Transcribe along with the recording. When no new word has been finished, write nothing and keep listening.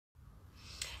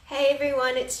Hey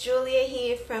everyone, it's Julia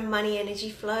here from Money Energy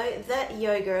Flow, the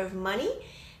yoga of money,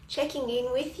 checking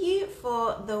in with you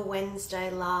for the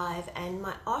Wednesday live. And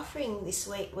my offering this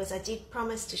week was I did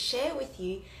promise to share with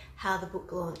you how the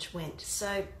book launch went.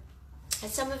 So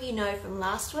as some of you know from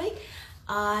last week,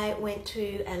 I went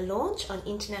to a launch on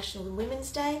International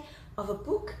Women's Day of a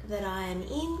book that I am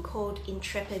in called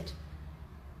Intrepid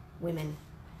Women,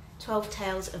 12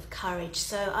 Tales of Courage.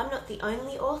 So I'm not the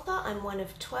only author, I'm one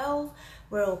of 12.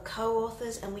 We're all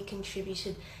co-authors and we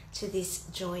contributed to this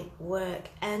joint work.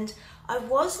 And I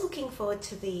was looking forward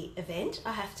to the event,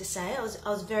 I have to say. I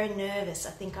was very nervous.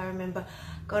 I think I remember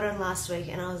got on last week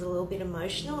and I was a little bit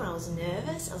emotional and I was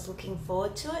nervous. I was looking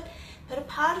forward to it. But a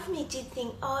part of me did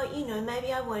think,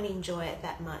 maybe I won't enjoy it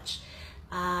that much.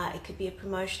 It could be a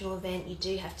promotional event. You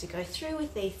do have to go through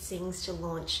with these things to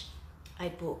launch a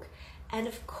book. And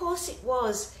of course it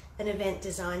was an event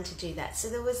designed to do that. So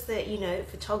there was the,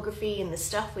 photography and the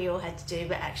stuff we all had to do,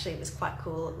 but actually it was quite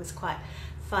cool. It was quite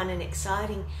fun and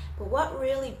exciting. But what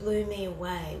really blew me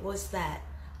away was that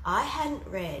I hadn't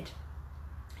read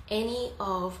any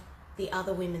of the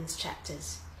other women's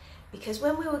chapters. Because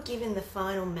when we were given the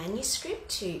final manuscript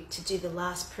to do the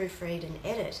last proofread and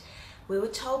edit, we were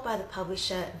told by the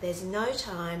publisher, there's no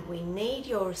time, we need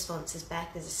your responses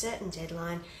back, there's a certain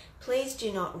deadline, please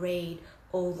do not read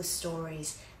all the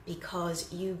stories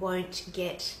because you won't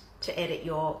get to edit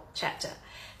your chapter.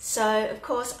 So of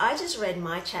course I just read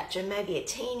my chapter, maybe a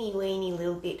teeny weeny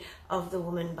little bit of the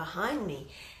woman behind me.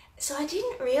 So I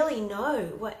didn't really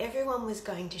know what everyone was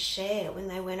going to share when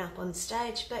they went up on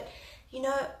stage, but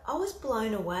I was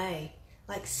blown away,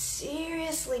 like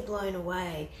seriously blown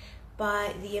away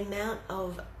by the amount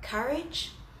of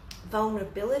courage,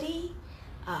 vulnerability,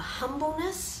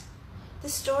 humbleness. The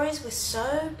stories were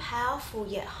so powerful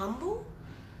yet humble.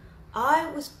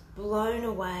 I was blown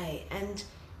away, and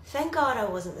thank God I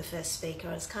wasn't the first speaker.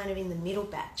 I was kind of in the middle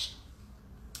batch.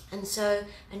 And so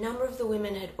a number of the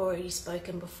women had already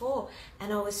spoken before,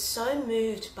 and I was so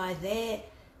moved by their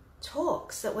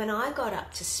talks that when I got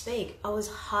up to speak, I was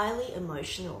highly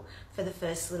emotional for the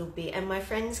first little bit. And my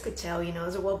friends could tell, I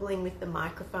was wobbling with the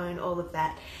microphone, all of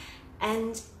that.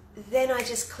 And then I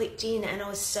just clicked in and I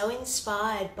was so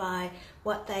inspired by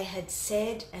what they had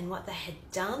said and what they had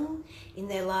done in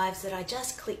their lives that I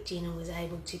just clicked in and was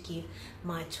able to give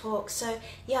my talk. So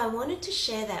yeah, I wanted to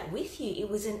share that with you. It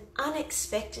was an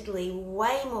unexpectedly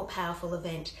way more powerful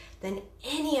event than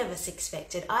any of us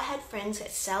expected. I had friends,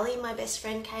 Sally, my best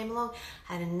friend, came along,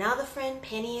 had another friend,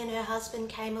 Penny, and her husband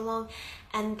came along,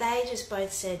 and they just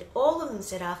both said, all of them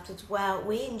said afterwards, wow,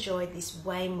 we enjoyed this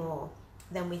way more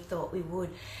than we thought we would.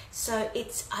 So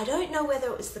I don't know whether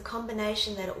it was the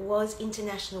combination that it was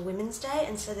International Women's Day,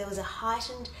 and so there was a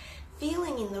heightened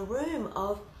feeling in the room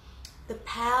of the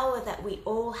power that we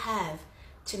all have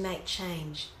to make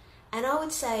change. And I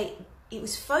would say it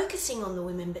was focusing on the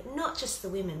women, but not just the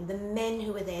women, the men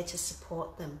who were there to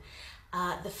support them,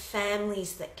 the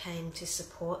families that came to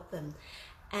support them.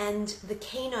 And the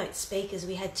keynote speakers,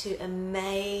 we had two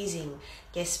amazing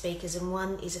guest speakers, and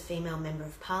one is a female member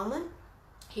of Parliament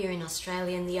here in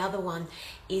Australia, and the other one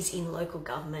is in local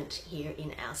government here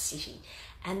in our city.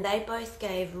 And they both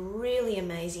gave really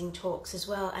amazing talks as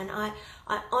well. And I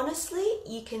honestly,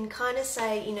 you can kind of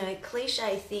say,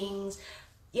 cliche things,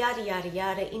 yada, yada,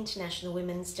 yada, International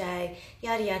Women's Day,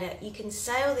 yada, yada. You can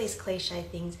say all these cliche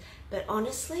things, but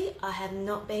honestly, I have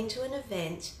not been to an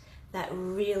event that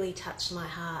really touched my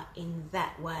heart in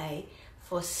that way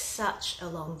for such a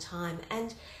long time.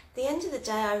 And at the end of the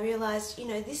day, I realized,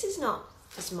 this is not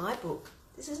just my book.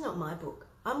 This is not my book.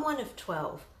 I'm one of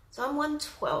 12. So I'm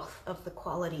 1/12 of the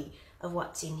quality of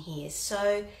what's in here.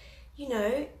 So,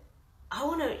 I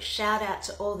want to shout out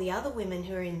to all the other women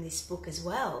who are in this book as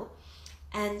well,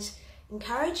 and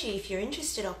encourage you, if you're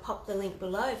interested, I'll pop the link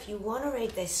below. If you want to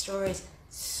read their stories,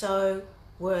 so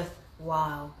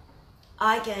worthwhile.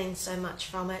 I gained so much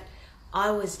from it.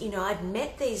 I'd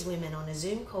met these women on a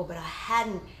Zoom call, but I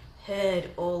hadn't heard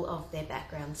all of their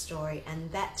background story,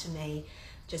 and that to me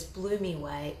just blew me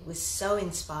away. It was so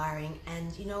inspiring,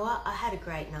 and you know what? I had a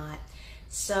great night.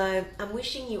 So I'm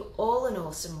wishing you all an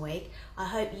awesome week. I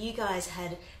hope you guys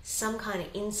had some kind of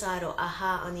insight or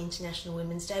aha on International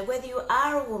Women's Day, whether you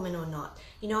are a woman or not.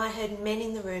 I heard men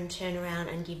in the room turn around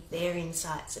and give their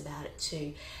insights about it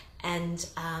too. And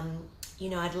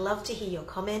I'd love to hear your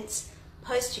comments.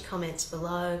 Post your comments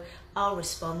below. I'll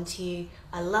respond to you.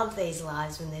 I love these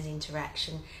lives when there's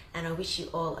interaction, and I wish you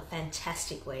all a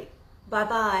fantastic week.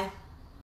 Bye-bye.